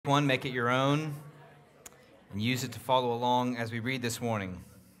One, make it your own and use it to follow along as we read this morning.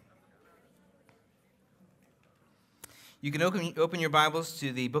 You can open your Bibles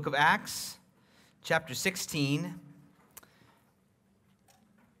to the book of Acts, chapter 16.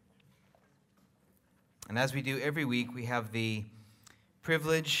 And as we do every week, we have the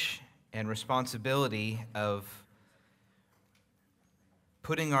privilege and responsibility of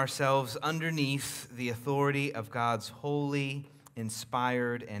putting ourselves underneath the authority of God's holy,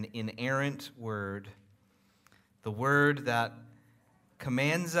 inspired, and inerrant word, the word that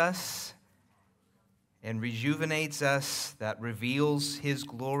commands us and rejuvenates us, that reveals His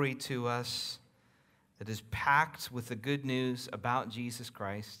glory to us, that is packed with the good news about Jesus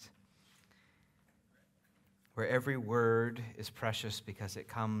Christ, where every word is precious because it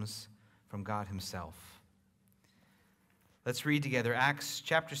comes from God Himself. Let's read together Acts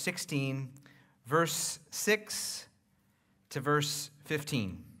chapter 16, verse 6 to verse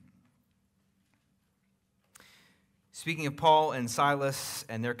 15. Speaking of Paul and Silas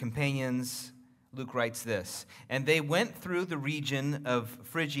and their companions, Luke writes this: "And they went through the region of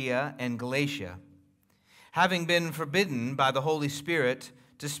Phrygia and Galatia, having been forbidden by the Holy Spirit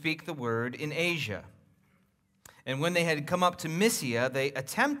to speak the word in Asia. And when they had come up to Mysia, they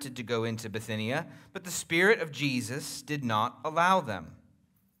attempted to go into Bithynia, but the Spirit of Jesus did not allow them.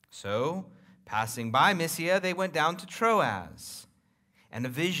 So, passing by Mysia, they went down to Troas, and a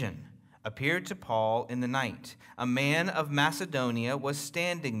vision appeared to Paul in the night. A man of Macedonia was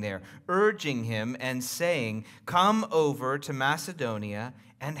standing there, urging him and saying, 'Come over to Macedonia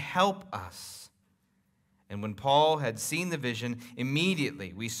and help us.' And when Paul had seen the vision,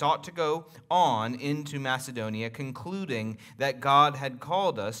 immediately we sought to go on into Macedonia, concluding that God had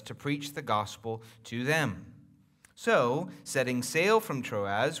called us to preach the gospel to them. So, setting sail from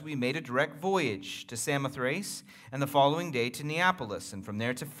Troas, we made a direct voyage to Samothrace, and the following day to Neapolis, and from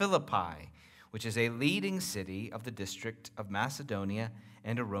there to Philippi, which is a leading city of the district of Macedonia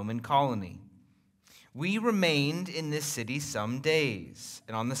and a Roman colony. We remained in this city some days,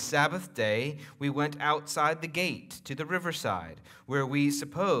 and on the Sabbath day we went outside the gate to the riverside, where we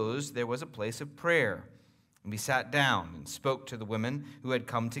supposed there was a place of prayer. And we sat down and spoke to the women who had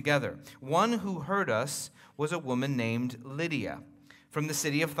come together. One who heard us was a woman named Lydia, from the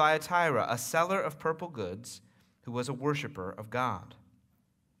city of Thyatira, a seller of purple goods, who was a worshiper of God.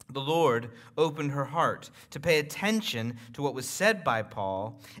 The Lord opened her heart to pay attention to what was said by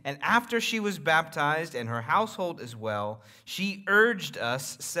Paul, and after she was baptized, and her household as well, she urged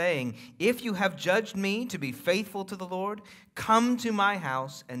us, saying, 'If you have judged me to be faithful to the Lord, come to my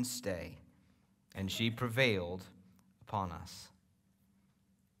house and stay.' And she prevailed upon us."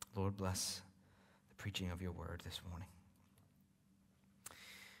 Lord, bless the preaching of your word this morning.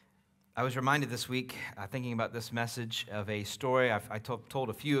 I was reminded this week, thinking about this message, of a story. I told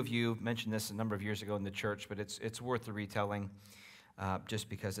a few of you, mentioned this a number of years ago in the church, but it's worth the retelling just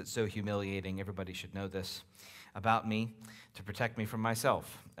because it's so humiliating. Everybody should know this about me to protect me from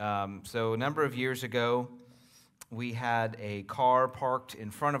myself. So a number of years ago, we had a car parked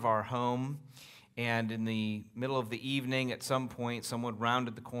in front of our home, and in the middle of the evening, at some point, someone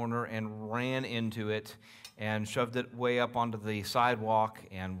rounded the corner and ran into it and shoved it way up onto the sidewalk.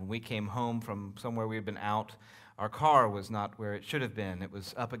 And when we came home from somewhere we had been out, our car was not where it should have been. It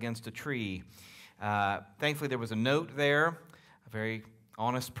was up against a tree. Thankfully, there was a note there. A very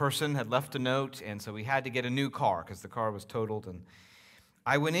honest person had left a note, and so we had to get a new car because the car was totaled. And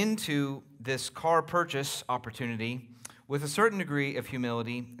I went into this car purchase opportunity with a certain degree of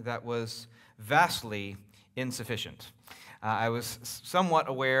humility that was vastly insufficient. I was somewhat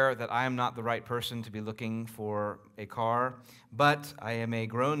aware that I am not the right person to be looking for a car, but I am a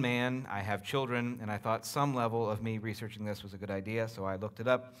grown man, I have children, and I thought some level of me researching this was a good idea, so I looked it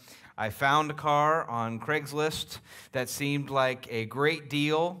up. I found a car on Craigslist that seemed like a great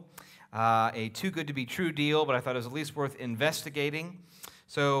deal, a too good to be true deal, but I thought it was at least worth investigating.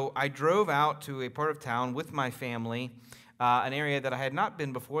 So I drove out to a part of town with my family, an area that I had not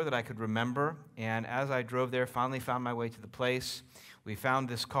been before that I could remember. And as I drove there, finally found my way to the place. We found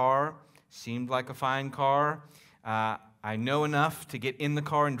this car. Seemed like a fine car. I know enough to get in the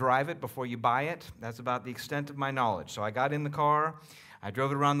car and drive it before you buy it. That's about the extent of my knowledge. So I got in the car. I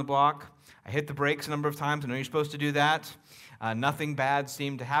drove it around the block. I hit the brakes a number of times. I know you're supposed to do that. Nothing bad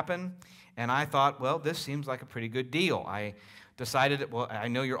seemed to happen. And I thought, well, this seems like a pretty good deal. I decided, well, I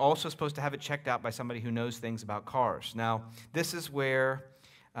know you're also supposed to have it checked out by somebody who knows things about cars. Now, this is where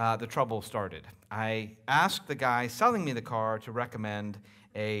the trouble started. I asked the guy selling me the car to recommend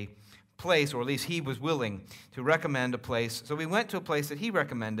a place, or at least he was willing to recommend a place. So we went to a place that he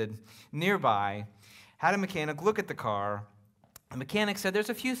recommended nearby, had a mechanic look at the car, The mechanic said there's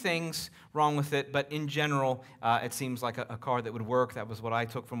a few things wrong with it, but in general, it seems like a car that would work. That was what I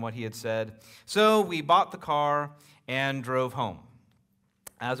took from what he had said. So we bought the car and drove home.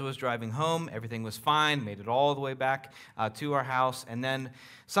 As I was driving home, everything was fine, made it all the way back to our house, and then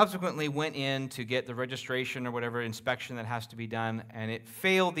subsequently went in to get the registration or whatever inspection that has to be done, and it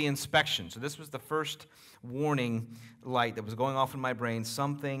failed the inspection. So this was the first warning light that was going off in my brain.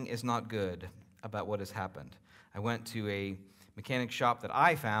 Something is not good about what has happened. I went to a mechanic shop that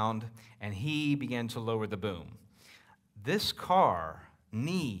I found, and he began to lower the boom. This car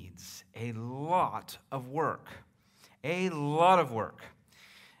needs a lot of work. A lot of work.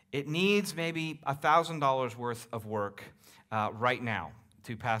 It needs maybe $1,000 worth of work right now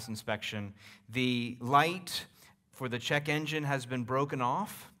to pass inspection. The light for the check engine has been broken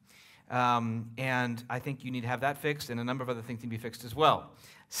off, and I think you need to have that fixed, and a number of other things need to be fixed as well.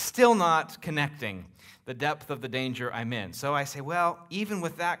 Still not connecting the depth of the danger I'm in. So I say, well, even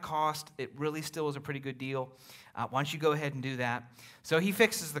with that cost, it really still is a pretty good deal. Why don't you go ahead and do that? So he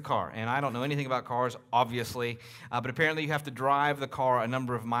fixes the car, and I don't know anything about cars, obviously, but apparently you have to drive the car a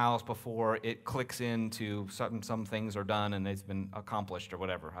number of miles before it clicks into some things are done and it's been accomplished or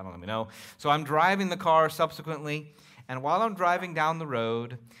whatever. I don't even know. So I'm driving the car subsequently, and while I'm driving down the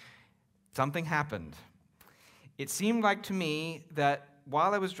road, something happened. It seemed like to me that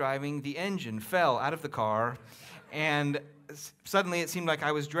while I was driving, the engine fell out of the car, and suddenly it seemed like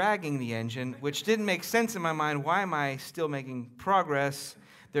I was dragging the engine, which didn't make sense in my mind. Why am I still making progress?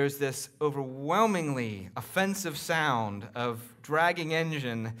 There's this overwhelmingly offensive sound of dragging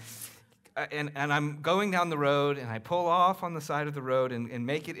engine, and I'm going down the road, and I pull off on the side of the road and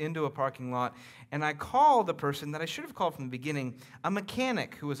make it into a parking lot, and I call the person that I should have called from the beginning, a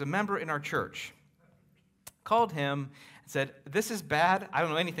mechanic who was a member in our church. Called him and said, this is bad. I don't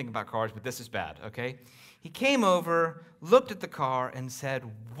know anything about cars, but this is bad, okay? He came over, looked at the car, and said,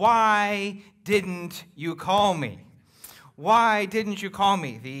 why didn't you call me? Why didn't you call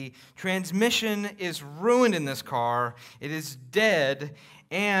me? The transmission is ruined in this car. It is dead,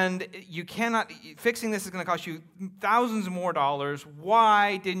 and you cannot, fixing this is going to cost you thousands more dollars.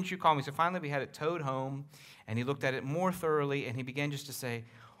 Why didn't you call me? So finally we had it towed home, and he looked at it more thoroughly, and he began just to say,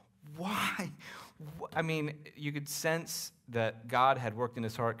 why? I mean, you could sense that God had worked in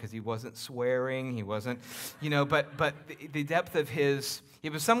his heart because he wasn't swearing, he wasn't, but the depth of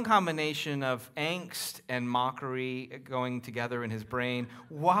it was some combination of angst and mockery going together in his brain.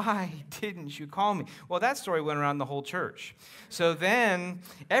 Why didn't you call me? Well, that story went around the whole church. So then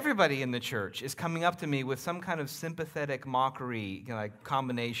everybody in the church is coming up to me with some kind of sympathetic mockery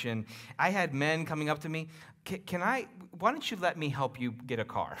combination. I had men coming up to me, why don't you let me help you get a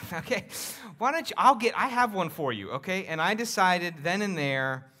car, okay? I have one for you, okay? And I decided then and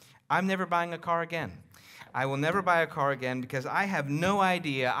there, I'm never buying a car again. I will never buy a car again because I have no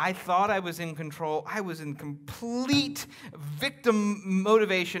idea. I thought I was in control. I was in complete victim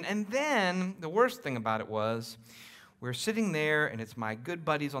motivation. And then the worst thing about it was, we're sitting there, and it's my good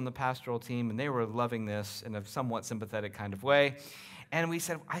buddies on the pastoral team, and they were loving this in a somewhat sympathetic kind of way. And I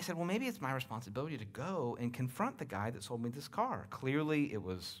said, well, maybe it's my responsibility to go and confront the guy that sold me this car. Clearly, it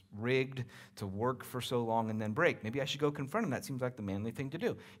was rigged to work for so long and then break. Maybe I should go confront him. That seems like the manly thing to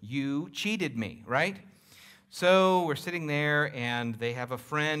do. You cheated me, right? So we're sitting there, and they have a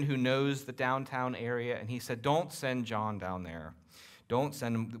friend who knows the downtown area, and he said, don't send John down there. Don't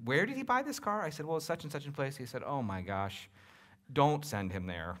send him. Where did he buy this car? I said, well, it's such and such a place. He said, oh, my gosh, don't send him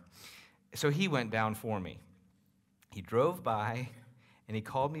there. So he went down for me. He drove by, and he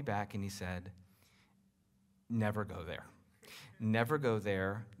called me back, and he said, never go there. Never go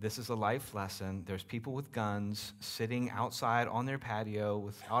there. This is a life lesson. There's people with guns sitting outside on their patio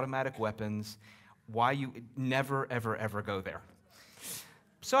with automatic weapons. Why you never, ever, ever go there.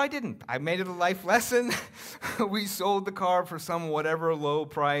 So I didn't. I made it a life lesson. We sold the car for some whatever low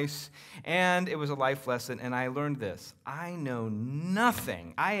price, and it was a life lesson, and I learned this. I know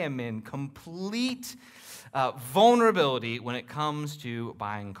nothing. I am in complete vulnerability when it comes to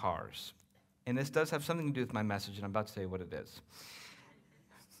buying cars. And this does have something to do with my message, and I'm about to tell you what it is.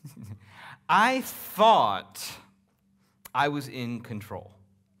 I thought I was in control.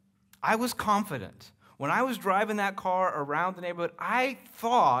 I was confident. When I was driving that car around the neighborhood, I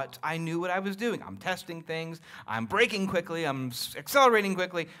thought I knew what I was doing. I'm testing things. I'm braking quickly. I'm accelerating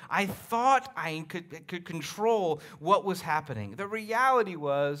quickly. I thought I could control what was happening. The reality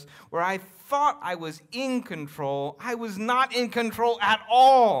was, where I thought I was in control, I was not in control at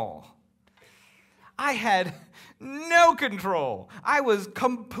all. I had no control. I was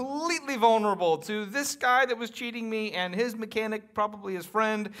completely vulnerable to this guy that was cheating me and his mechanic, probably his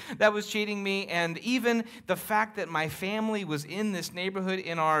friend, that was cheating me, and even the fact that my family was in this neighborhood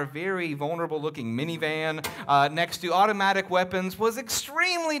in our very vulnerable-looking minivan next to automatic weapons was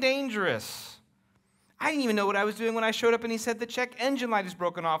extremely dangerous. I didn't even know what I was doing when I showed up and he said the check engine light is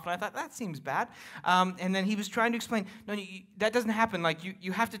broken off. And I thought, that seems bad. And then he was trying to explain, no, that doesn't happen. Like,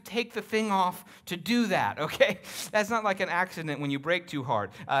 you have to take the thing off to do that, okay? That's not like an accident when you brake too hard.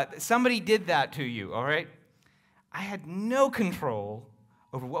 Somebody did that to you, all right? I had no control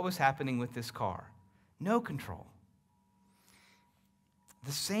over what was happening with this car. No control.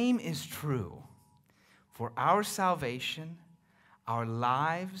 The same is true for our salvation, our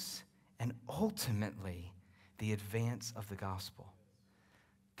lives, and ultimately, the advance of the gospel.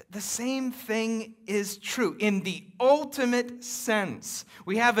 The same thing is true in the ultimate sense.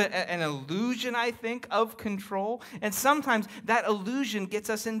 We have an illusion, I think, of control, and sometimes that illusion gets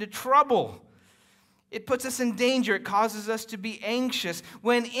us into trouble. It puts us in danger. It causes us to be anxious,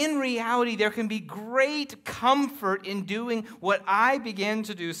 when in reality, there can be great comfort in doing what I began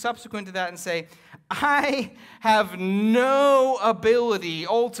to do subsequent to that and say, I have no ability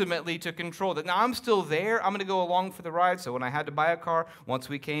ultimately to control that. Now, I'm still there. I'm going to go along for the ride. So when I had to buy a car, once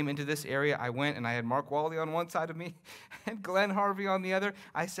we came into this area, I went and I had Mark Wally on one side of me and Glenn Harvey on the other.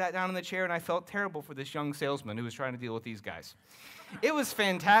 I sat down in the chair and I felt terrible for this young salesman who was trying to deal with these guys. It was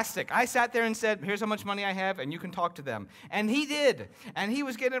fantastic. I sat there and said, here's how much money I have, and you can talk to them. And he did. And he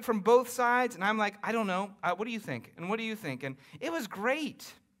was getting it from both sides. And I'm like, I don't know. What do you think? And what do you think? And it was great.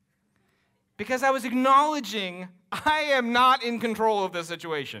 Because I was acknowledging I am not in control of this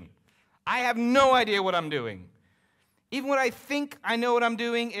situation. I have no idea what I'm doing. Even when I think I know what I'm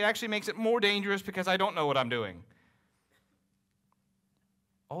doing, it actually makes it more dangerous because I don't know what I'm doing.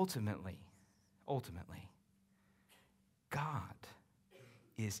 Ultimately, God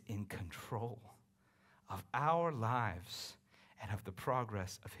is in control of our lives and of the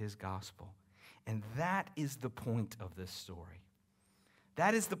progress of his gospel. And that is the point of this story.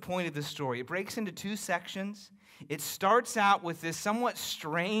 That is the point of this story. It breaks into two sections. It starts out with this somewhat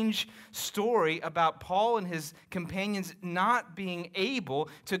strange story about Paul and his companions not being able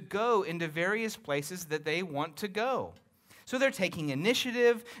to go into various places that they want to go. So they're taking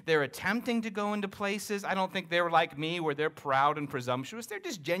initiative. They're attempting to go into places. I don't think they're like me where they're proud and presumptuous. They're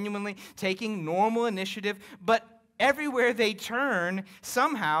just genuinely taking normal initiative. But everywhere they turn,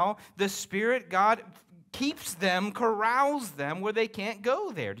 somehow the Spirit, God, keeps them, corrals them where they can't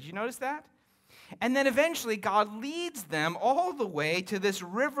go there. Did you notice that? And then eventually God leads them all the way to this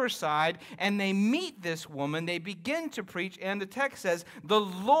riverside, and they meet this woman. They begin to preach, and the text says, the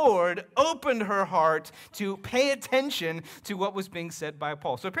Lord opened her heart to pay attention to what was being said by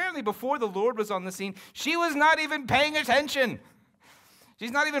Paul. So apparently before the Lord was on the scene, she was not even paying attention.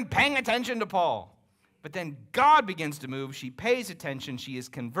 She's not even paying attention to Paul. But then God begins to move. She pays attention. She is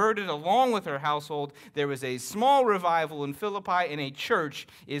converted along with her household. There was a small revival in Philippi, and a church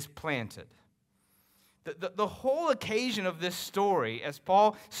is planted. The whole occasion of this story, as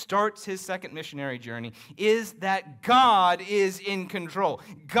Paul starts his second missionary journey, is that God is in control.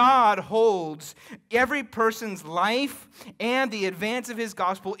 God holds every person's life and the advance of his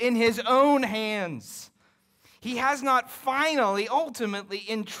gospel in his own hands. He has not finally, ultimately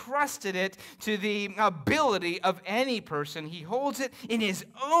entrusted it to the ability of any person. He holds it in his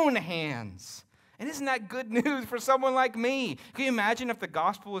own hands. And isn't that good news for someone like me? Can you imagine if the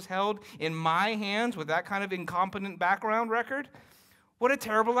gospel was held in my hands with that kind of incompetent background record? What a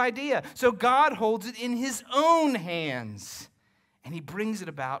terrible idea. So God holds it in his own hands, and he brings it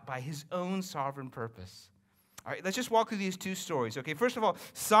about by his own sovereign purpose. All right, let's just walk through these two stories. Okay, first of all,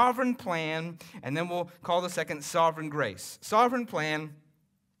 sovereign plan, and then we'll call the second sovereign grace. Sovereign plan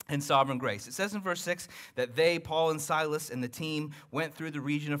and sovereign grace. It says in verse 6 that they, Paul and Silas and the team, went through the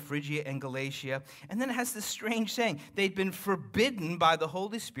region of Phrygia and Galatia. And then it has this strange saying, they'd been forbidden by the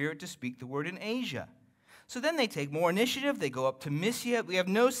Holy Spirit to speak the word in Asia. So then they take more initiative. They go up to Mysia. We have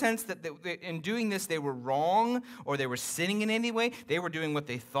no sense that in doing this they were wrong or they were sinning in any way. They were doing what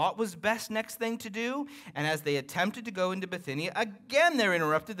they thought was best next thing to do. And as they attempted to go into Bithynia, again they're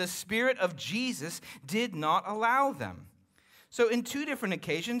interrupted. The Spirit of Jesus did not allow them. So in two different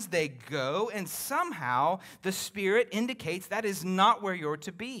occasions, they go, and somehow the Spirit indicates that is not where you're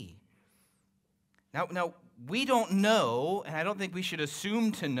to be. Now, we don't know, and I don't think we should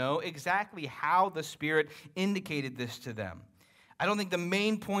assume to know exactly how the Spirit indicated this to them. I don't think the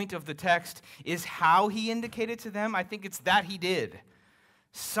main point of the text is how he indicated to them. I think it's that he did.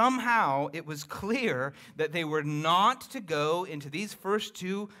 Somehow it was clear that they were not to go into these first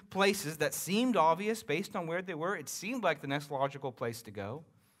two places that seemed obvious based on where they were. It seemed like the next logical place to go.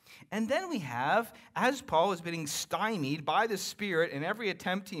 And then we have, as Paul is being stymied by the Spirit in every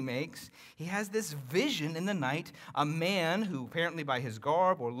attempt he makes, he has this vision in the night, a man who apparently by his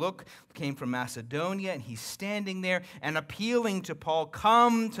garb or look came from Macedonia, and he's standing there and appealing to Paul,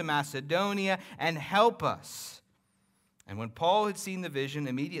 "Come to Macedonia and help us." And when Paul had seen the vision,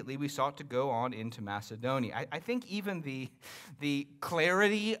 immediately we sought to go on into Macedonia. I think even the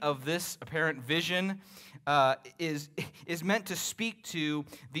clarity of this apparent vision is meant to speak to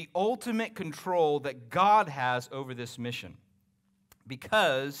the ultimate control that God has over this mission.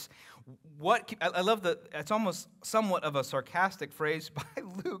 Because I love it's almost somewhat of a sarcastic phrase by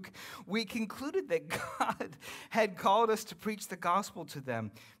Luke. We concluded that God had called us to preach the gospel to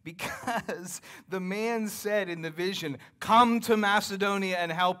them because the man said in the vision, "Come to Macedonia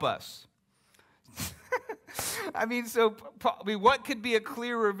and help us." What could be a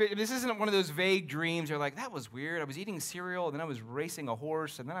clearer vision? This isn't one of those vague dreams. You're like, that was weird. I was eating cereal, and then I was racing a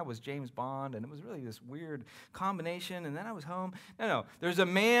horse, and then I was James Bond, and it was really this weird combination, and then I was home. No. There's a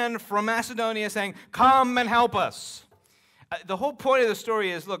man from Macedonia saying, "Come and help us." The whole point of the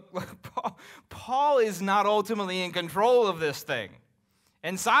story is, look Paul is not ultimately in control of this thing.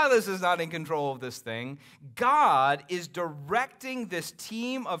 And Silas is not in control of this thing. God is directing this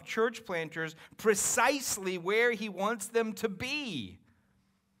team of church planters precisely where he wants them to be.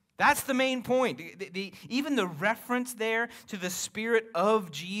 That's the main point. Even the reference there to the Spirit of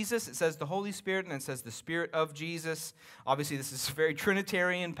Jesus, it says the Holy Spirit and it says the Spirit of Jesus. Obviously, this is a very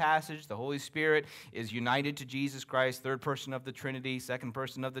Trinitarian passage. The Holy Spirit is united to Jesus Christ, third person of the Trinity, second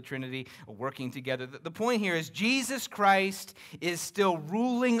person of the Trinity, working together. The point here is Jesus Christ is still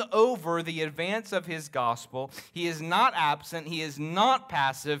ruling over the advance of his gospel. He is not absent. He is not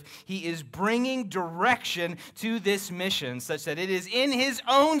passive. He is bringing direction to this mission such that it is in his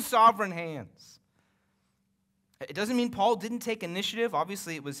own sovereign hands. It doesn't mean Paul didn't take initiative.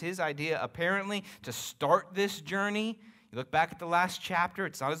 Obviously, it was his idea, apparently, to start this journey. You look back at the last chapter,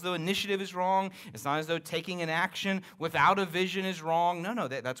 it's not as though initiative is wrong. It's not as though taking an action without a vision is wrong. No,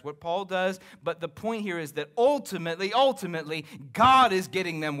 that's what Paul does. But the point here is that ultimately, God is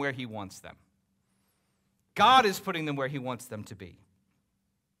getting them where he wants them. God is putting them where he wants them to be.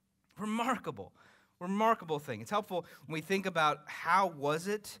 Remarkable thing. It's helpful when we think about how was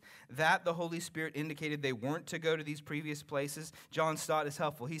it that the Holy Spirit indicated they weren't to go to these previous places. John Stott is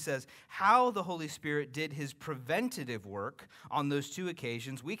helpful. He says, how the Holy Spirit did his preventative work on those two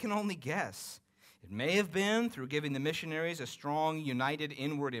occasions, we can only guess. It may have been through giving the missionaries a strong, united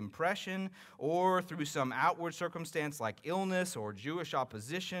inward impression, or through some outward circumstance like illness or Jewish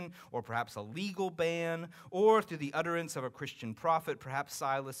opposition, or perhaps a legal ban, or through the utterance of a Christian prophet, perhaps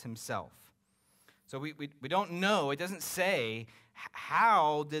Silas himself. So we don't know. It doesn't say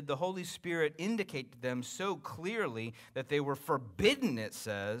how did the Holy Spirit indicate to them so clearly that they were forbidden, it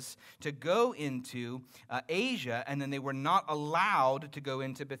says, to go into Asia, and then they were not allowed to go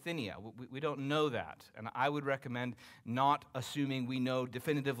into Bithynia. We don't know that, and I would recommend not assuming we know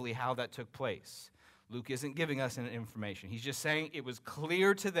definitively how that took place. Luke isn't giving us any information. He's just saying it was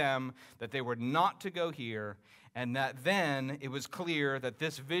clear to them that they were not to go here, and that then it was clear that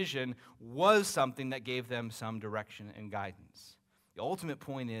this vision was something that gave them some direction and guidance. The ultimate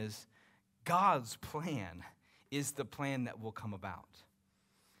point is God's plan is the plan that will come about.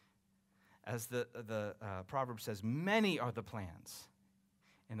 As the proverb says, many are the plans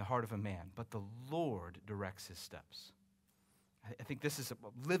in the heart of a man, but the Lord directs his steps. I think this is a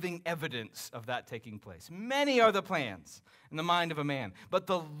living evidence of that taking place. Many are the plans in the mind of a man, but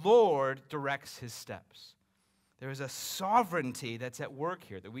the Lord directs his steps. There is a sovereignty that's at work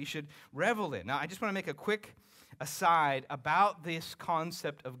here that we should revel in. Now, I just want to make a quick aside about this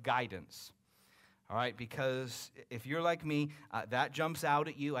concept of guidance. All right, because if you're like me, that jumps out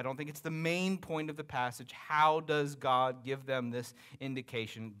at you. I don't think it's the main point of the passage. How does God give them this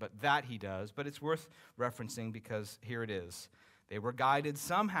indication? But that he does. But it's worth referencing because here it is. They were guided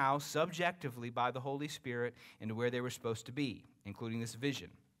somehow, subjectively, by the Holy Spirit into where they were supposed to be, including this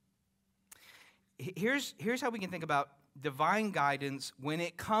vision. Here's how we can think about divine guidance when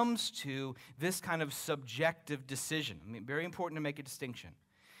it comes to this kind of subjective decision. I mean, very important to make a distinction.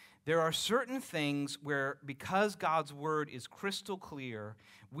 There are certain things where, because God's word is crystal clear,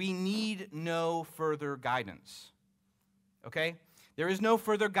 we need no further guidance. Okay? There is no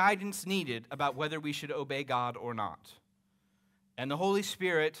further guidance needed about whether we should obey God or not. And the Holy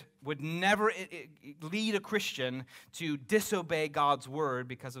Spirit would never lead a Christian to disobey God's word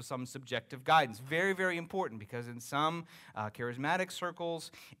because of some subjective guidance. Very, very important, because in some charismatic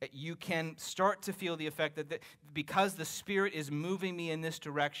circles, you can start to feel the effect that because the Spirit is moving me in this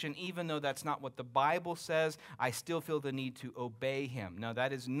direction, even though that's not what the Bible says, I still feel the need to obey him. No,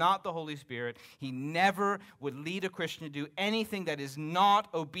 that is not the Holy Spirit. He never would lead a Christian to do anything that is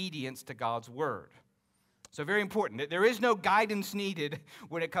not obedience to God's word. So very important. There is no guidance needed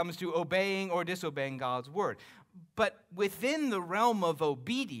when it comes to obeying or disobeying God's word. But within the realm of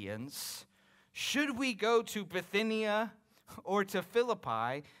obedience, should we go to Bithynia or to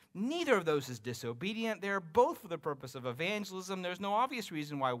Philippi, neither of those is disobedient. They're both for the purpose of evangelism. There's no obvious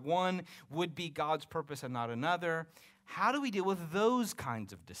reason why one would be God's purpose and not another. How do we deal with those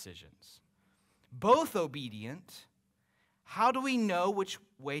kinds of decisions? Both obedient. How do we know which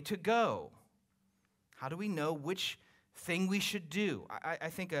way to go? How do we know which thing we should do? I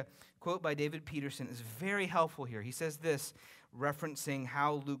think a quote by David Peterson is very helpful here. He says this, referencing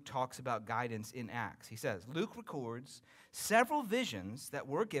how Luke talks about guidance in Acts. He says, Luke records several visions that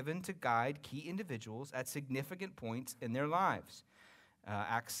were given to guide key individuals at significant points in their lives.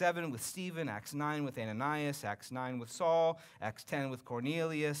 Acts 7 with Stephen, Acts 9 with Ananias, Acts 9 with Saul, Acts 10 with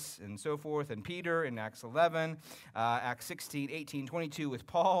Cornelius, and so forth, and Peter in Acts 11, Acts 16, 18, 22 with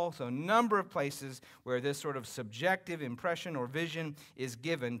Paul. So a number of places where this sort of subjective impression or vision is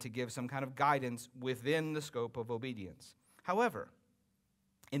given to give some kind of guidance within the scope of obedience. However,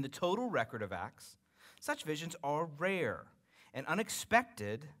 in the total record of Acts, such visions are rare and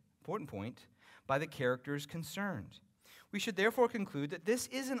unexpected, important point, by the characters concerned. We should therefore conclude that this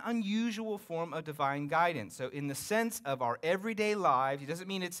is an unusual form of divine guidance. So in the sense of our everyday lives, he doesn't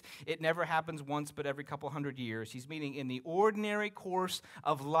mean it never happens once but every couple hundred years. He's meaning in the ordinary course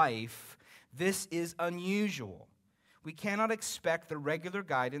of life, this is unusual. We cannot expect the regular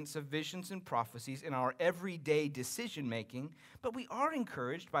guidance of visions and prophecies in our everyday decision-making, but we are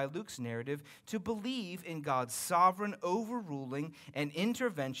encouraged by Luke's narrative to believe in God's sovereign overruling and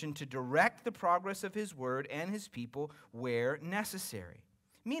intervention to direct the progress of his word and his people where necessary.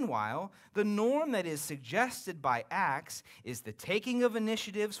 Meanwhile, the norm that is suggested by Acts is the taking of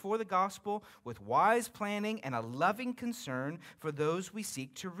initiatives for the gospel with wise planning and a loving concern for those we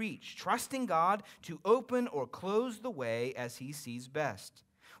seek to reach, trusting God to open or close the way as he sees best.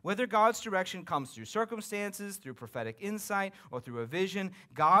 Whether God's direction comes through circumstances, through prophetic insight, or through a vision,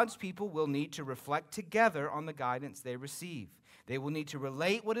 God's people will need to reflect together on the guidance they receive. They will need to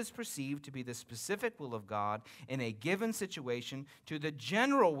relate what is perceived to be the specific will of God in a given situation to the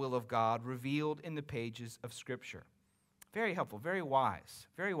general will of God revealed in the pages of Scripture. Very helpful, very wise,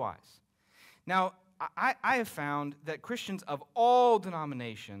 very wise. Now, I have found that Christians of all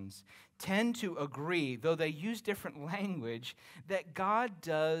denominations tend to agree, though they use different language, that God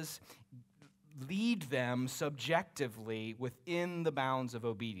does lead them subjectively within the bounds of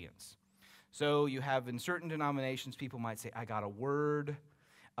obedience. So you have in certain denominations, people might say, I got a word.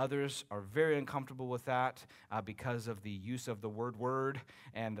 Others are very uncomfortable with that because of the use of the word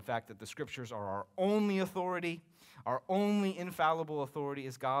and the fact that the Scriptures are our only authority. Our only infallible authority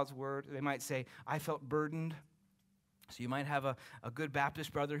is God's word. They might say, I felt burdened. So you might have a good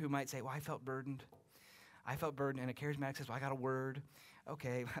Baptist brother who might say, well, I felt burdened. I felt burdened. And a charismatic says, well, I got a word.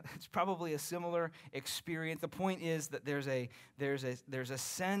 Okay, it's probably a similar experience. The point is that there's a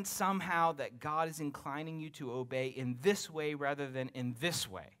sense somehow that God is inclining you to obey in this way rather than in this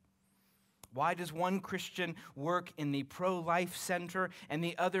way. Why does one Christian work in the pro-life center and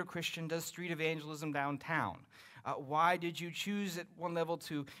the other Christian does street evangelism downtown? Why did you choose at one level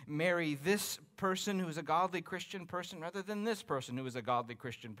to marry this person who is a godly Christian person rather than this person who is a godly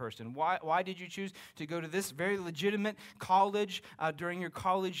Christian person? Why did you choose to go to this very legitimate college during your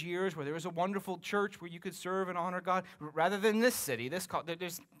college years where there was a wonderful church where you could serve and honor God rather than this city? There's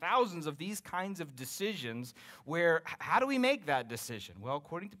thousands of these kinds of decisions where how do we make that decision? Well,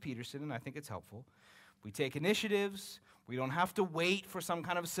 according to Peterson, and I think it's helpful, we take initiatives. We don't have to wait for some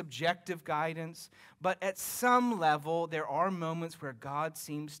kind of subjective guidance, but at some level, there are moments where God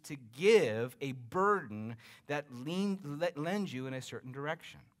seems to give a burden that lends you in a certain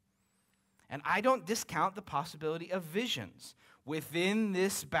direction. And I don't discount the possibility of visions within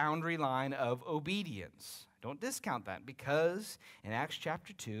this boundary line of obedience. Don't discount that because in Acts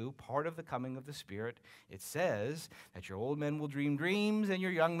chapter 2, part of the coming of the Spirit, it says that your old men will dream dreams and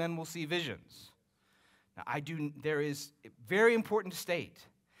your young men will see visions. Now, there is very important to state,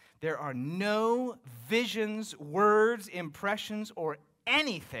 there are no visions, words, impressions, or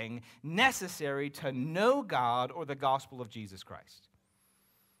anything necessary to know God or the gospel of Jesus Christ.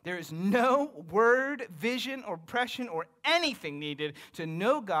 There is no word, vision, or impression, or anything needed to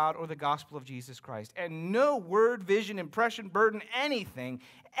know God or the gospel of Jesus Christ. And no word, vision, impression, burden, anything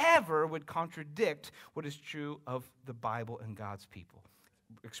ever would contradict what is true of the Bible and God's people,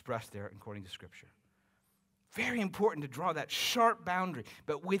 expressed there according to Scripture. Very important to draw that sharp boundary.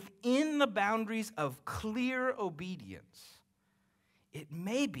 But within the boundaries of clear obedience, it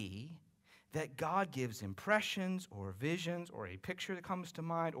may be that God gives impressions or visions or a picture that comes to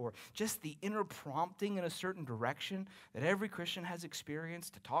mind or just the inner prompting in a certain direction that every Christian has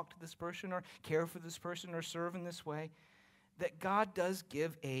experienced to talk to this person or care for this person or serve in this way, that God does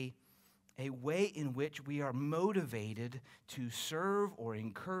give a way in which we are motivated to serve or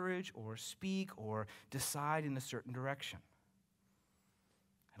encourage or speak or decide in a certain direction.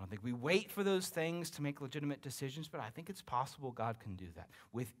 I don't think we wait for those things to make legitimate decisions, but I think it's possible God can do that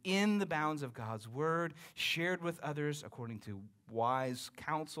within the bounds of God's word, shared with others according to wise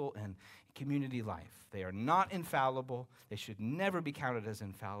counsel and community life. They are not infallible. They should never be counted as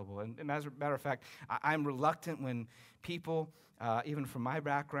infallible. And as a matter of fact, I'm reluctant when people, even from my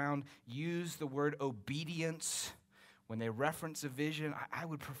background, use the word obedience when they reference a vision. I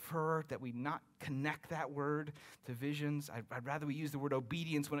would prefer that we not connect that word to visions. I'd rather we use the word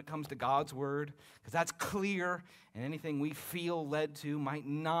obedience when it comes to God's word, because that's clear, and anything we feel led to might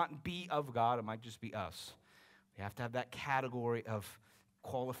not be of God. It might just be us. We have to have that category of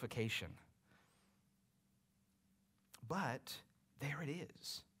qualification. But there it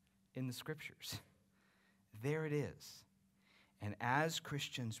is in the Scriptures. There it is. And as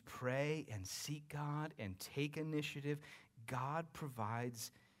Christians pray and seek God and take initiative, God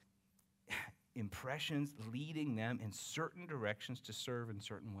provides impressions leading them in certain directions to serve in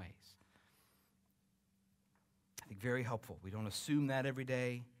certain ways. I think very helpful. We don't assume that every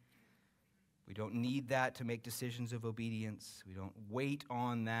day. We don't need that to make decisions of obedience. We don't wait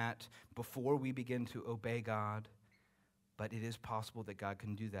on that before we begin to obey God. But it is possible that God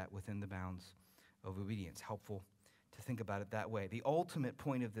can do that within the bounds of obedience. Helpful to think about it that way. The ultimate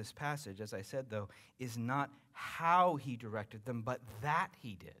point of this passage, as I said, though, is not how he directed them, but that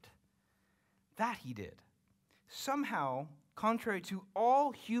he did. That he did. Somehow, contrary to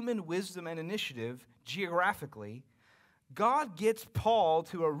all human wisdom and initiative, geographically, God gets Paul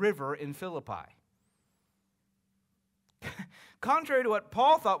to a river in Philippi. Contrary to what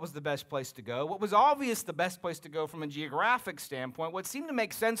Paul thought was the best place to go, what was obvious the best place to go from a geographic standpoint, what seemed to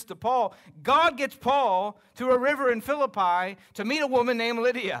make sense to Paul, God gets Paul to a river in Philippi to meet a woman named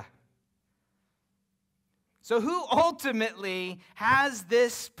Lydia. So who ultimately has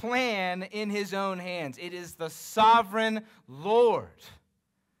this plan in his own hands? It is the sovereign Lord.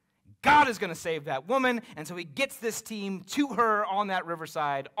 God is going to save that woman, and so he gets this team to her on that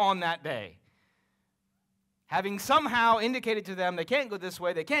riverside on that day. Having somehow indicated to them they can't go this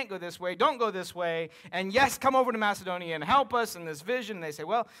way, don't go this way, and yes, come over to Macedonia and help us in this vision. And they say,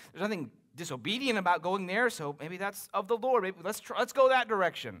 well, there's nothing disobedient about going there, so maybe that's of the Lord. Maybe let's go that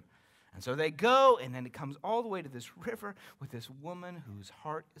direction. And so they go, and then it comes all the way to this river with this woman whose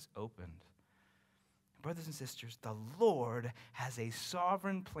heart is opened. Brothers and sisters, the Lord has a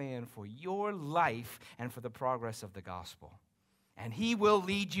sovereign plan for your life and for the progress of the gospel. And he will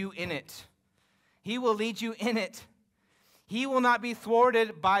lead you in it. He will lead you in it. He will not be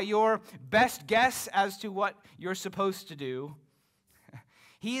thwarted by your best guess as to what you're supposed to do.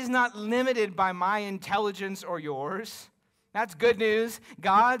 He is not limited by my intelligence or yours. That's good news.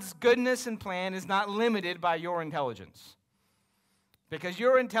 God's goodness and plan is not limited by your intelligence. Because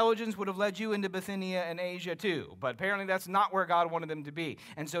your intelligence would have led you into Bithynia and Asia too. But apparently that's not where God wanted them to be.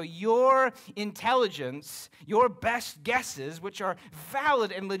 And so your intelligence, your best guesses, which are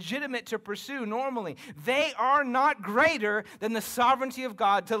valid and legitimate to pursue normally, they are not greater than the sovereignty of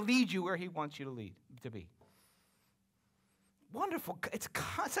God to lead you where he wants you to be. Wonderful. It's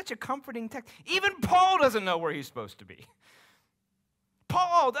such a comforting text. Even Paul doesn't know where he's supposed to be.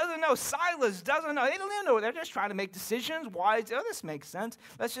 Paul doesn't know. Silas doesn't know. They don't even know. They're just trying to make decisions. Why? Oh, this makes sense.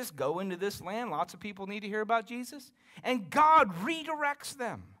 Let's just go into this land. Lots of people need to hear about Jesus. And God redirects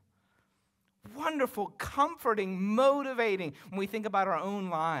them. Wonderful, comforting, motivating when we think about our own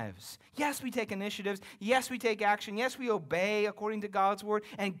lives. Yes, we take initiatives. Yes, we take action. Yes, we obey according to God's word.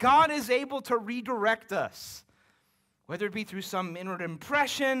 And God is able to redirect us. Whether it be through some inward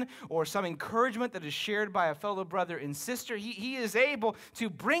impression or some encouragement that is shared by a fellow brother and sister, he is able to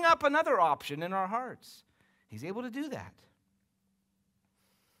bring up another option in our hearts. He's able to do that.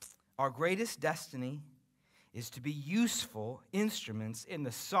 Our greatest destiny is to be useful instruments in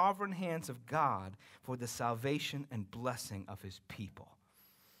the sovereign hands of God for the salvation and blessing of his people.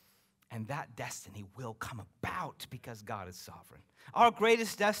 And that destiny will come about because God is sovereign. Our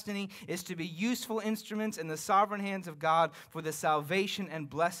greatest destiny is to be useful instruments in the sovereign hands of God for the salvation and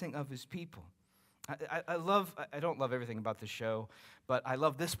blessing of his people. I don't love everything about this show, but I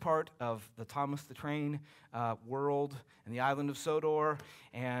love this part of the Thomas the Train world and the island of Sodor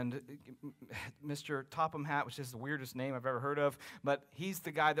and Mr. Topham Hatt, which is the weirdest name I've ever heard of, but he's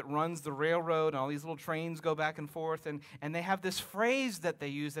the guy that runs the railroad and all these little trains go back and forth, and they have this phrase that they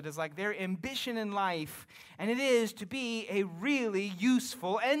use that is like their ambition in life, and it is to be a really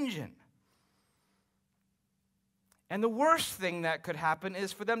useful engine. And the worst thing that could happen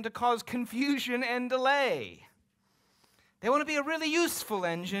is for them to cause confusion and delay. They want to be a really useful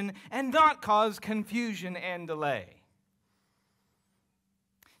engine and not cause confusion and delay.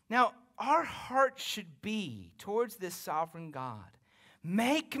 Now, our heart should be towards this sovereign God.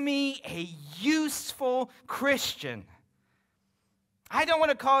 Make me a useful Christian. I don't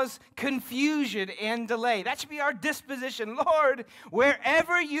want to cause confusion and delay. That should be our disposition. Lord,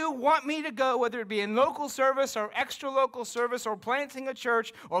 wherever you want me to go, whether it be in local service or extra local service or planting a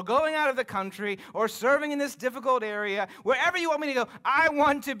church or going out of the country or serving in this difficult area, wherever you want me to go, I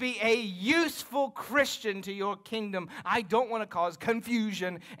want to be a useful Christian to your kingdom. I don't want to cause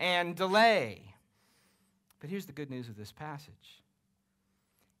confusion and delay. But here's the good news of this passage.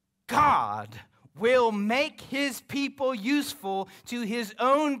 God will make his people useful to his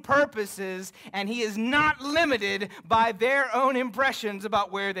own purposes, and he is not limited by their own impressions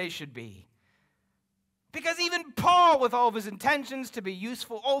about where they should be. Because even Paul, with all of his intentions to be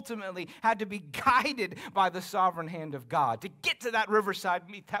useful, ultimately had to be guided by the sovereign hand of God to get to that riverside,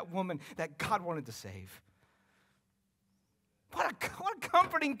 meet that woman that God wanted to save. What a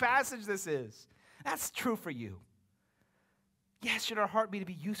comforting passage this is. That's true for you. Yes, should our heart be to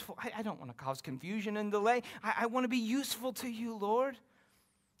be useful? I don't want to cause confusion and delay. I want to be useful to you, Lord.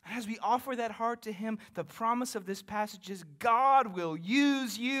 And as we offer that heart to him, the promise of this passage is God will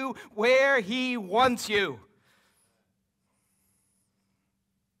use you where he wants you.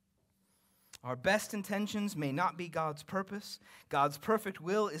 Our best intentions may not be God's purpose. God's perfect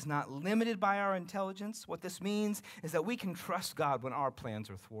will is not limited by our intelligence. What this means is that we can trust God when our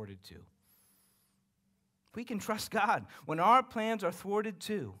plans are thwarted too. We can trust God when our plans are thwarted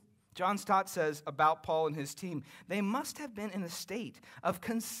too. John Stott says about Paul and his team, they must have been in a state of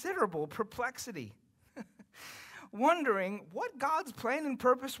considerable perplexity, wondering what God's plan and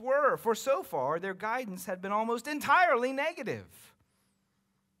purpose were, for so far their guidance had been almost entirely negative.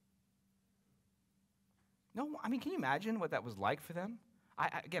 No, I mean, can you imagine what that was like for them?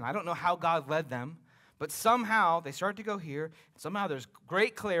 Again, I don't know how God led them, but somehow they start to go here. Somehow there's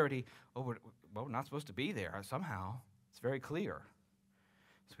great clarity. Well, we're not supposed to be there. Somehow it's very clear.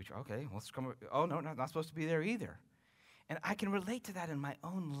 So okay, let's come. Oh, no, not supposed to be there either. And I can relate to that in my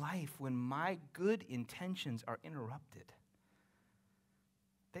own life when my good intentions are interrupted.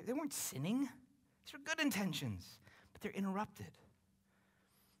 They weren't sinning. These were good intentions, but they're interrupted.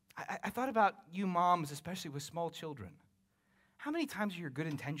 I thought about you moms, especially with small children. How many times are your good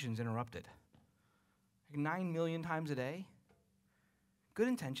intentions interrupted? Like 9 million times a day? Good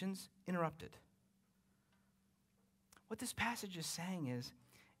intentions interrupted. What this passage is saying is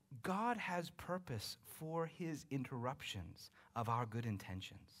God has purpose for his interruptions of our good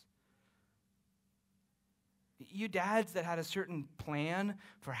intentions. You dads that had a certain plan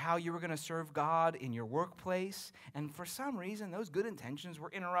for how you were going to serve God in your workplace, and for some reason those good intentions were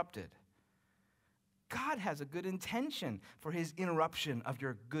interrupted. God has a good intention for his interruption of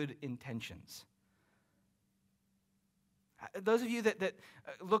your good intentions. Those of you that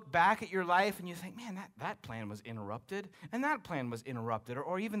look back at your life and you think, man, that plan was interrupted, and that plan was interrupted,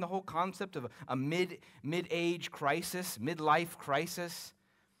 or even the whole concept of a mid-age crisis, midlife crisis.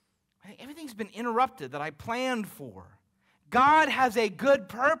 I think everything's been interrupted that I planned for. God has a good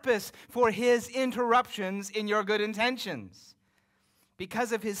purpose for his interruptions in your good intentions.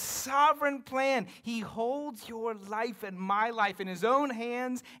 Because of his sovereign plan, he holds your life and my life in his own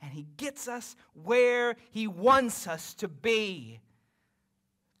hands, and he gets us where he wants us to be.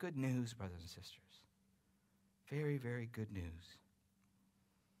 Good news, brothers and sisters. Very, very good news.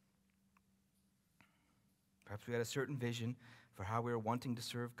 Perhaps we had a certain vision for how we are wanting to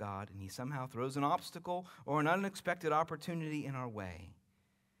serve God, and he somehow throws an obstacle or an unexpected opportunity in our way.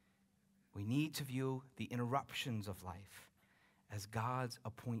 We need to view the interruptions of life as God's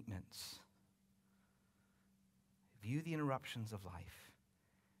appointments. View the interruptions of life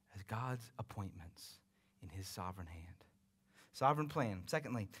as God's appointments in his sovereign hand. Sovereign plan.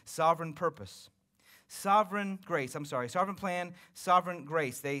 Secondly, sovereign purpose. Sovereign plan, sovereign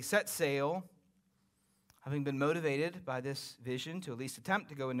grace. They set sail Having been motivated by this vision to at least attempt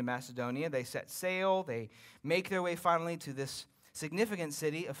to go into Macedonia, they set sail. They make their way finally to this significant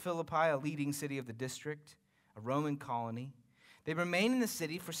city of Philippi, a leading city of the district, a Roman colony. They remain in the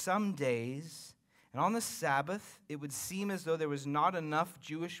city for some days, and on the Sabbath, it would seem as though there was not enough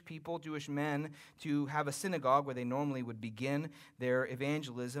Jewish people, Jewish men, to have a synagogue where they normally would begin their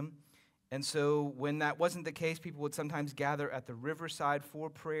evangelism. And so when that wasn't the case, people would sometimes gather at the riverside for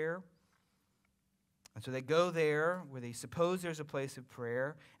prayer. And so they go there where they suppose there's a place of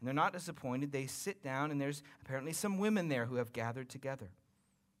prayer, and they're not disappointed. They sit down, and there's apparently some women there who have gathered together.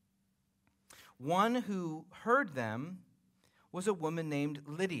 One who heard them was a woman named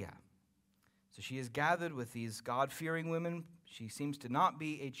Lydia. So she is gathered with these God-fearing women. She seems to not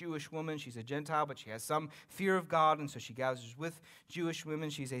be a Jewish woman. She's a Gentile, but she has some fear of God, and so she gathers with Jewish women.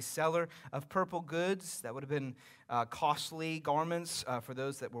 She's a seller of purple goods. That would have been costly garments for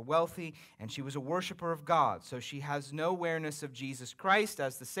those that were wealthy, and she was a worshiper of God. So she has no awareness of Jesus Christ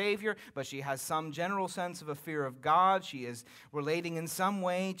as the Savior, but she has some general sense of a fear of God. She is relating in some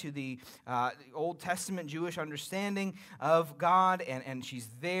way to the Old Testament Jewish understanding of God, and she's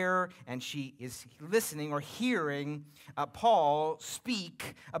there, and she is listening or hearing Paul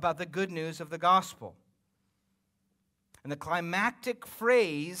speak about the good news of the gospel. And the climactic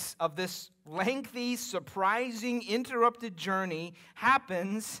phrase of this lengthy, surprising, interrupted journey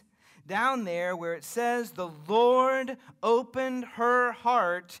happens down there where it says, the Lord opened her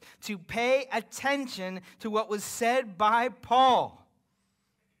heart to pay attention to what was said by Paul.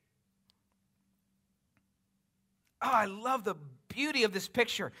 Oh, I love the beauty of this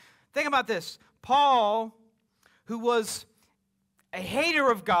picture. Think about this. Paul, who was a hater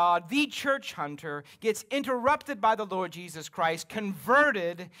of God, the church hunter, gets interrupted by the Lord Jesus Christ,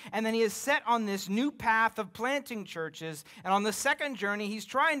 converted, and then he is set on this new path of planting churches. And on the second journey, he's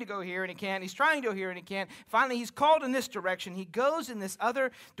trying to go here and he can't. He's trying to go here and he can't. Finally, he's called in this direction. He goes in this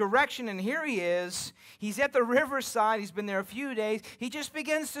other direction, and here he is. He's at the riverside. He's been there a few days. He just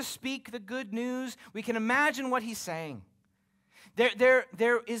begins to speak the good news. We can imagine what he's saying.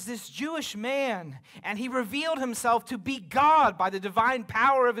 There is this Jewish man, and he revealed himself to be God by the divine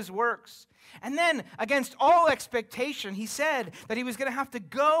power of his works. And then, against all expectation, he said that he was going to have to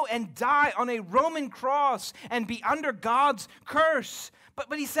go and die on a Roman cross and be under God's curse.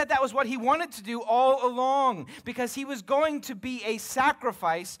 But he said that was what he wanted to do all along, because he was going to be a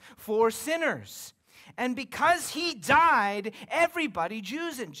sacrifice for sinners. And because he died, everybody,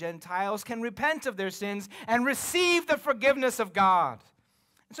 Jews and Gentiles, can repent of their sins and receive the forgiveness of God.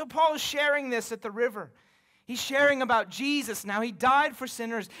 And so Paul is sharing this at the river. He's sharing about Jesus and how he died for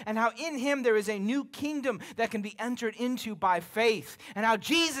sinners, and how in him there is a new kingdom that can be entered into by faith, and how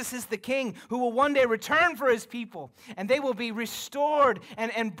Jesus is the king who will one day return for his people, and they will be restored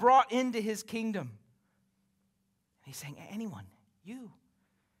and brought into his kingdom. And he's saying, anyone, you,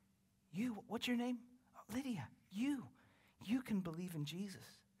 what's your name? Lydia, you can believe in Jesus.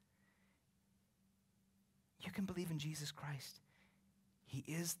 You can believe in Jesus Christ. He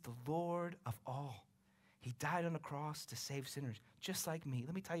is the Lord of all. He died on a cross to save sinners, just like me.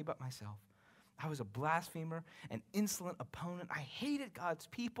 Let me tell you about myself. I was a blasphemer, an insolent opponent. I hated God's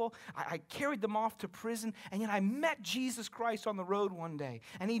people. I carried them off to prison, and yet I met Jesus Christ on the road one day,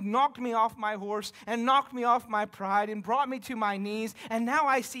 and he knocked me off my horse and knocked me off my pride and brought me to my knees, and now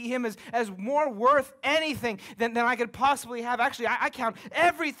I see him as more worth anything than I could possibly have. Actually, I count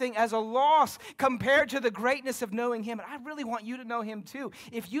everything as a loss compared to the greatness of knowing him, and I really want you to know him too.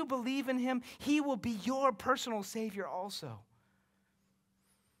 If you believe in him, he will be your personal Savior also.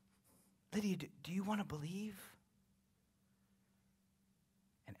 Lydia, do you want to believe?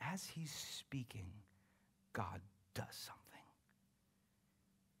 And as he's speaking, God does something.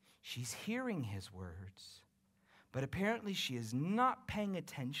 She's hearing his words, but apparently she is not paying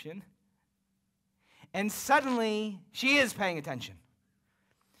attention. And suddenly, she is paying attention.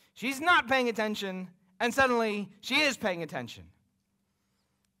 She's not paying attention, and suddenly, she is paying attention.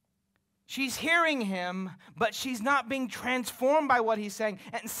 She's hearing him, but she's not being transformed by what he's saying.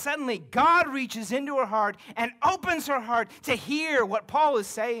 And suddenly, God reaches into her heart and opens her heart to hear what Paul is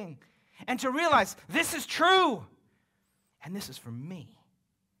saying and to realize this is true and this is for me.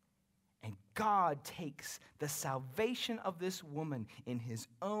 And God takes the salvation of this woman in his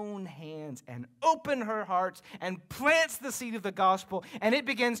own hands and opens her heart and plants the seed of the gospel, and it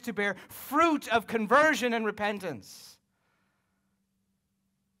begins to bear fruit of conversion and repentance.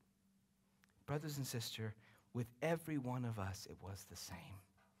 Brothers and sisters, with every one of us, it was the same.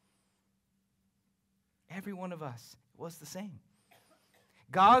 Every one of us, it was the same.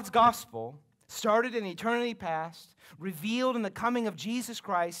 God's gospel started in eternity past, revealed in the coming of Jesus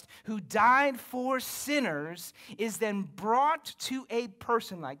Christ, who died for sinners, is then brought to a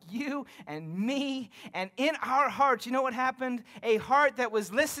person like you and me, and in our hearts, you know what happened? A heart that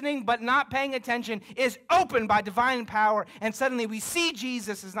was listening but not paying attention is opened by divine power, and suddenly we see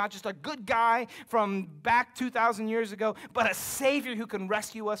Jesus as not just a good guy from back 2,000 years ago, but a Savior who can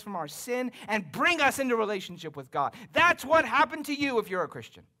rescue us from our sin and bring us into relationship with God. That's what happened to you if you're a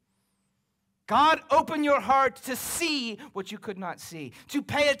Christian. God opened your heart to see what you could not see, to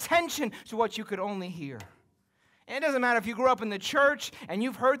pay attention to what you could only hear. And it doesn't matter if you grew up in the church and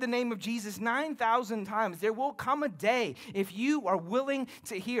you've heard the name of Jesus 9,000 times. There will come a day, if you are willing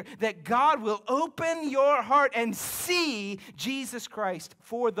to hear, that God will open your heart and see Jesus Christ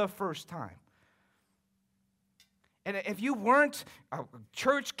for the first time. And if you weren't a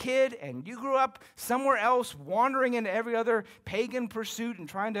church kid and you grew up somewhere else, wandering into every other pagan pursuit and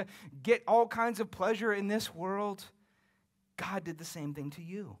trying to get all kinds of pleasure in this world, God did the same thing to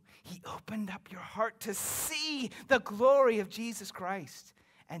you. He opened up your heart to see the glory of Jesus Christ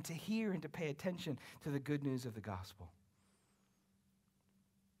and to hear and to pay attention to the good news of the gospel.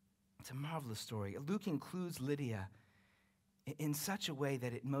 It's a marvelous story. Luke includes Lydia in such a way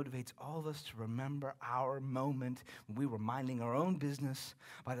that it motivates all of us to remember our moment when we were minding our own business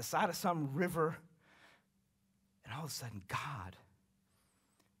by the side of some river, and all of a sudden God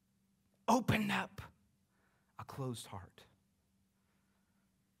opened up a closed heart.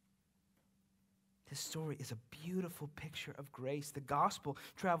 This story is a beautiful picture of grace. The gospel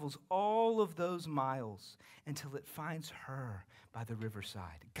travels all of those miles until it finds her by the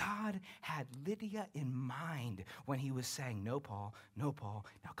riverside. God had Lydia in mind when he was saying, no, Paul, now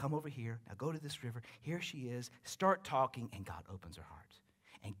come over here. Now go to this river. Here she is. Start talking, and God opens her heart.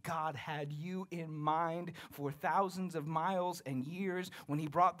 And God had you in mind for thousands of miles and years when he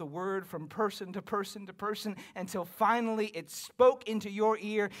brought the word from person to person to person until finally it spoke into your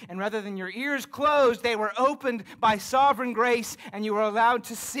ear. And rather than your ears closed, they were opened by sovereign grace, and you were allowed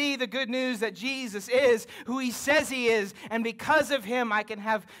to see the good news that Jesus is who he says he is. And because of him, I can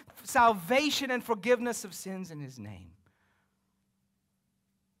have salvation and forgiveness of sins in his name.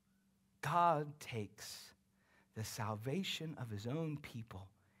 God takes the salvation of his own people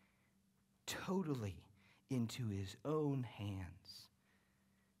totally into his own hands.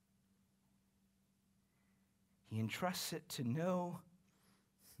 He entrusts it to no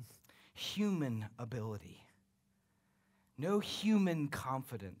human ability, no human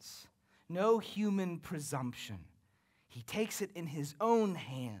confidence, no human presumption. He takes it in his own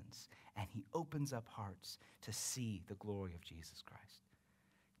hands, and he opens up hearts to see the glory of Jesus Christ,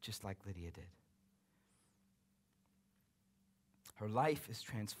 just like Lydia did. Her life is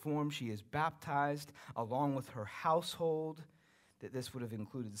transformed. She is baptized along with her household. That this would have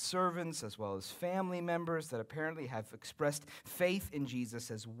included servants as well as family members that apparently have expressed faith in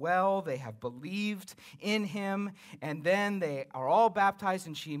Jesus as well. They have believed in him, and then they are all baptized,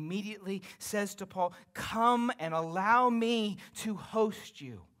 and she immediately says to Paul, come and allow me to host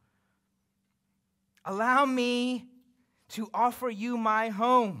you. Allow me to offer you my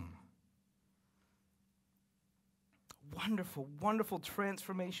home. Wonderful, wonderful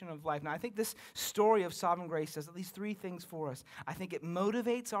transformation of life. Now, I think this story of sovereign grace does at least three things for us. I think it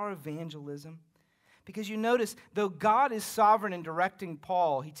motivates our evangelism because you notice, though God is sovereign in directing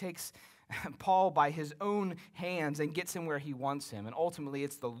Paul, he takes Paul by his own hands and gets him where he wants him. And ultimately,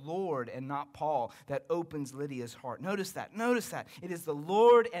 it's the Lord and not Paul that opens Lydia's heart. Notice that. It is the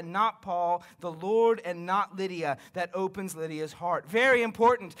Lord and not Paul, the Lord and not Lydia that opens Lydia's heart. Very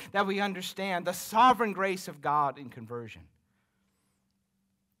important that we understand the sovereign grace of God in conversion.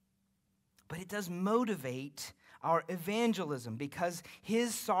 But it does motivate our evangelism because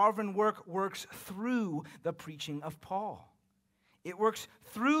his sovereign work works through the preaching of Paul. It works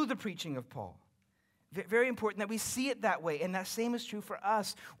through the preaching of Paul. Very important that we see it that way, and that same is true for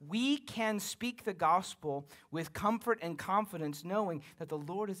us. We can speak the gospel with comfort and confidence, knowing that the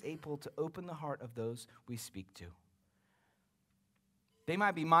Lord is able to open the heart of those we speak to. They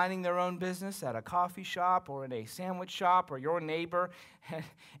might be minding their own business at a coffee shop or in a sandwich shop or your neighbor,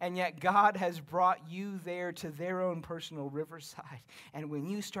 and yet God has brought you there to their own personal riverside. And when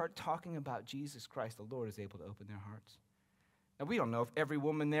you start talking about Jesus Christ, the Lord is able to open their hearts. Now, we don't know if every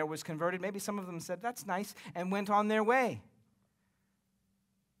woman there was converted. Maybe some of them said, that's nice, and went on their way.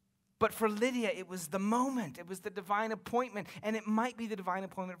 But for Lydia, it was the moment. It was the divine appointment. And it might be the divine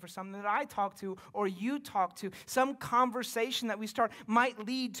appointment for someone that I talk to or you talk to. Some conversation that we start might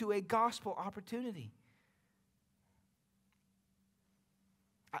lead to a gospel opportunity.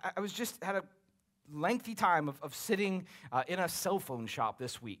 I was just had a lengthy time of sitting in a cell phone shop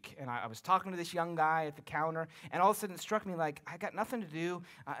this week. And I was talking to this young guy at the counter, and all of a sudden it struck me like, I got nothing to do.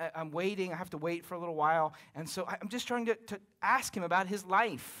 I'm waiting. I have to wait for a little while. And so I'm just trying to ask him about his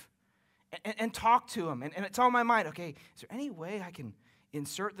life and talk to him. And it's on my mind, okay, is there any way I can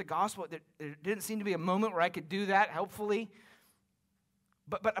insert the gospel? There didn't seem to be a moment where I could do that helpfully.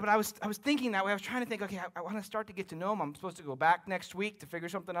 But I was thinking that way. I was trying to think, okay, I want to start to get to know him. I'm supposed to go back next week to figure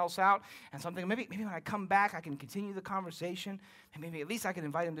something else out. And so I'm thinking, maybe when I come back, I can continue the conversation. And maybe at least I can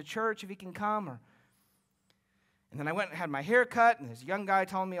invite him to church if he can come. And then I went and had my hair cut, and this young guy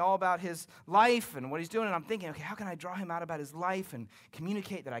telling me all about his life and what he's doing. And I'm thinking, okay, how can I draw him out about his life and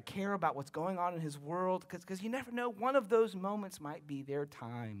communicate that I care about what's going on in his world? Because you never know, one of those moments might be their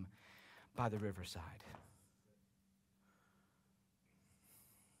time by the riverside.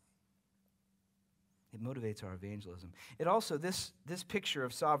 It motivates our evangelism. It also, this picture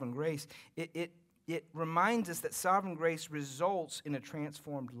of sovereign grace, it reminds us that sovereign grace results in a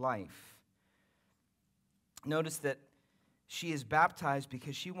transformed life. Notice that she is baptized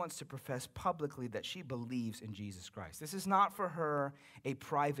because she wants to profess publicly that she believes in Jesus Christ. This is not for her a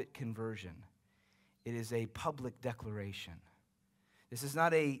private conversion. It is a public declaration. This is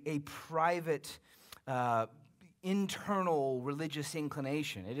not a private internal religious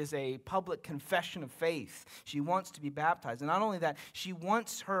inclination. It is a public confession of faith. She wants to be baptized. And not only that, she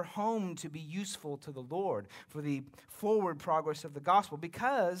wants her home to be useful to the Lord for the forward progress of the gospel,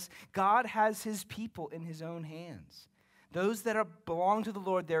 because God has his people in his own hands. Those that belong to the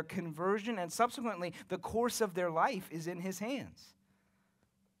Lord, their conversion and subsequently the course of their life is in his hands.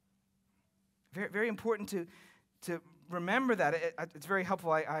 Very, very important to remember that. It's very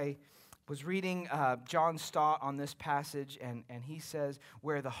helpful. I was reading John Stott on this passage, and he says,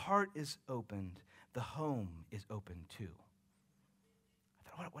 where the heart is opened, the home is open too.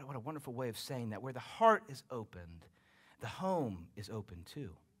 I thought, what a wonderful way of saying that. Where the heart is opened, the home is open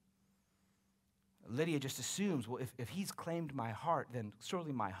too. Lydia just assumes, well, if he's claimed my heart, then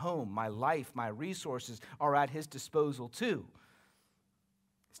surely my home, my life, my resources are at his disposal too.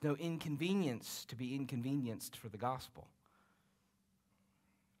 It's no inconvenience to be inconvenienced for the gospel.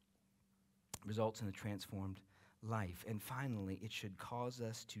 Results in a transformed life. And finally, it should cause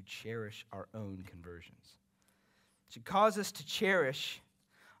us to cherish our own conversions. It should cause us to cherish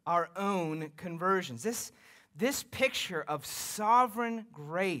our own conversions. This picture of sovereign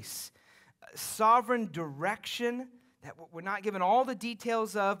grace, sovereign direction, that we're not given all the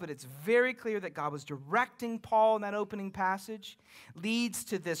details of, but it's very clear that God was directing Paul in that opening passage, leads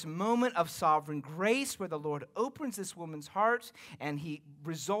to this moment of sovereign grace where the Lord opens this woman's heart, and he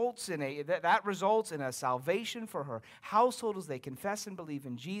results in that results in a salvation for her household as they confess and believe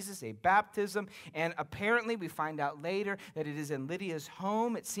in Jesus, a baptism, and apparently we find out later that it is in Lydia's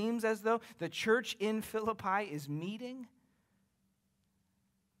home. It seems as though the church in Philippi is meeting.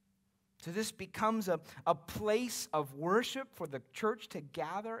 So this becomes a place of worship for the church to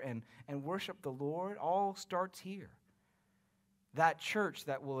gather and worship the Lord. All starts here. That church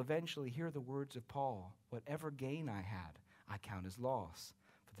that will eventually hear the words of Paul, whatever gain I had, I count as loss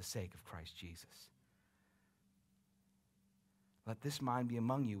for the sake of Christ Jesus. Let this mind be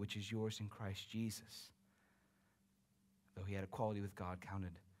among you, which is yours in Christ Jesus. Though he had equality with God,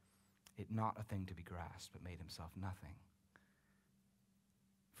 counted it not a thing to be grasped, but made himself nothing.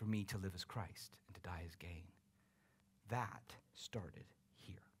 For me to live as Christ and to die as gain. That started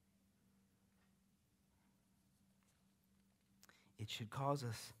here. It should cause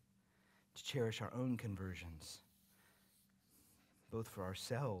us to cherish our own conversions, both for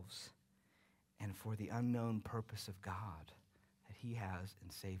ourselves and for the unknown purpose of God that he has in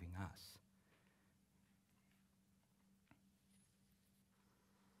saving us.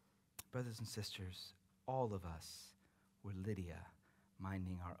 Brothers and sisters, all of us were Lydia,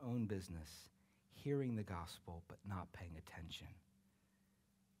 minding our own business, hearing the gospel, but not paying attention.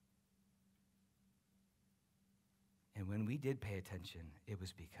 And when we did pay attention, it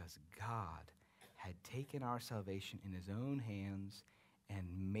was because God had taken our salvation in his own hands and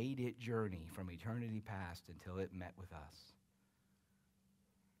made it journey from eternity past until it met with us.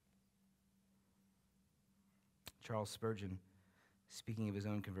 Charles Spurgeon, speaking of his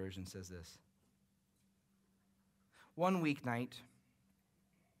own conversion, says this: one weeknight,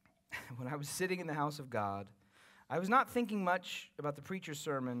 when I was sitting in the house of God, I was not thinking much about the preacher's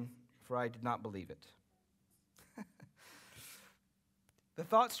sermon, for I did not believe it. The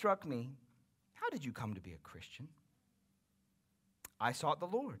thought struck me, how did you come to be a Christian? I sought the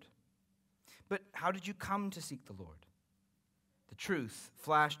Lord. But how did you come to seek the Lord? The truth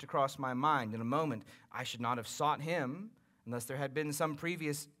flashed across my mind in a moment. I should not have sought him. unless there had been some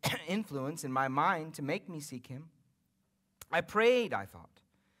previous influence in my mind to make me seek him. I prayed, I thought.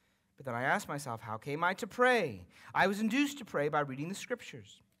 But then I asked myself, how came I to pray? I was induced to pray by reading the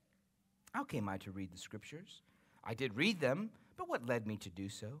Scriptures. How came I to read the Scriptures? I did read them, but what led me to do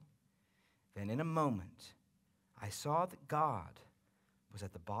so? Then in a moment, I saw that God was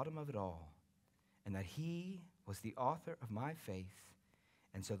at the bottom of it all, and that he was the author of my faith.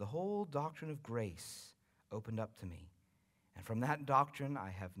 And so the whole doctrine of grace opened up to me. And from that doctrine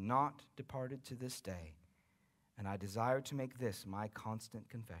I have not departed to this day. And I desire to make this my constant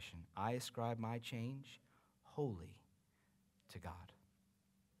confession. I ascribe my change wholly to God.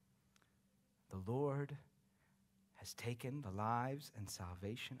 The Lord has taken the lives and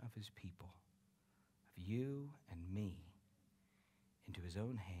salvation of his people, of you and me, into his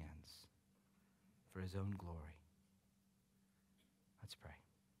own hands for his own glory. Let's pray.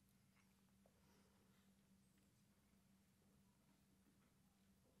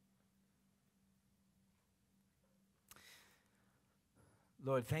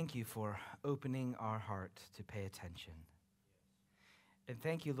 Lord, thank you for opening our heart to pay attention. And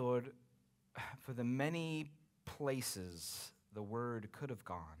thank you, Lord, for the many places the word could have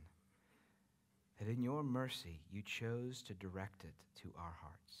gone, that in your mercy you chose to direct it to our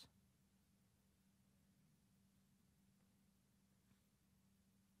hearts.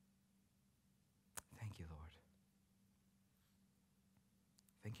 Thank you, Lord.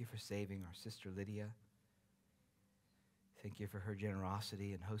 Thank you for saving our sister Lydia. Thank you for her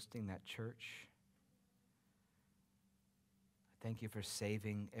generosity in hosting that church. Thank you for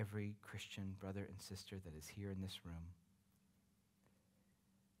saving every Christian brother and sister that is here in this room.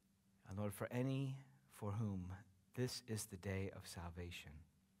 And Lord, for any for whom this is the day of salvation,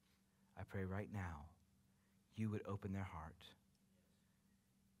 I pray right now you would open their heart.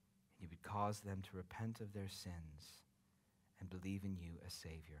 You would cause them to repent of their sins and believe in you as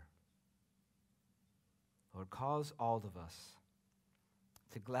Savior. Lord, cause all of us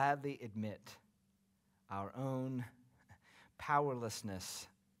to gladly admit our own powerlessness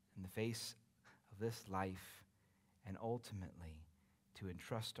in the face of this life, and ultimately to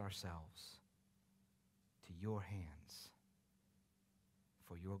entrust ourselves to your hands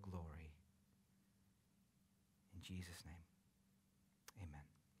for your glory. In Jesus' name, amen.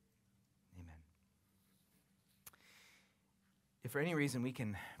 Amen. If for any reason we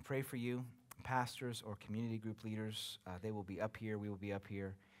can pray for you, pastors or community group leaders, they will be up here. We will be up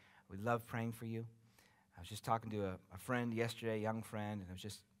here. We love praying for you. I was just talking to a friend yesterday, a young friend, and I was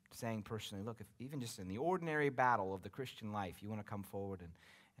just saying personally, look, if even just in the ordinary battle of the Christian life, you want to come forward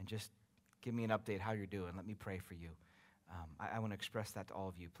and just give me an update how you're doing. Let me pray for you. I want to express that to all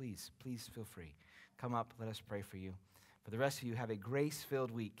of you. Please feel free. Come up. Let us pray for you. For the rest of you, have a grace-filled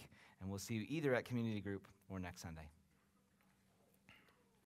week, and we'll see you either at community group or next Sunday.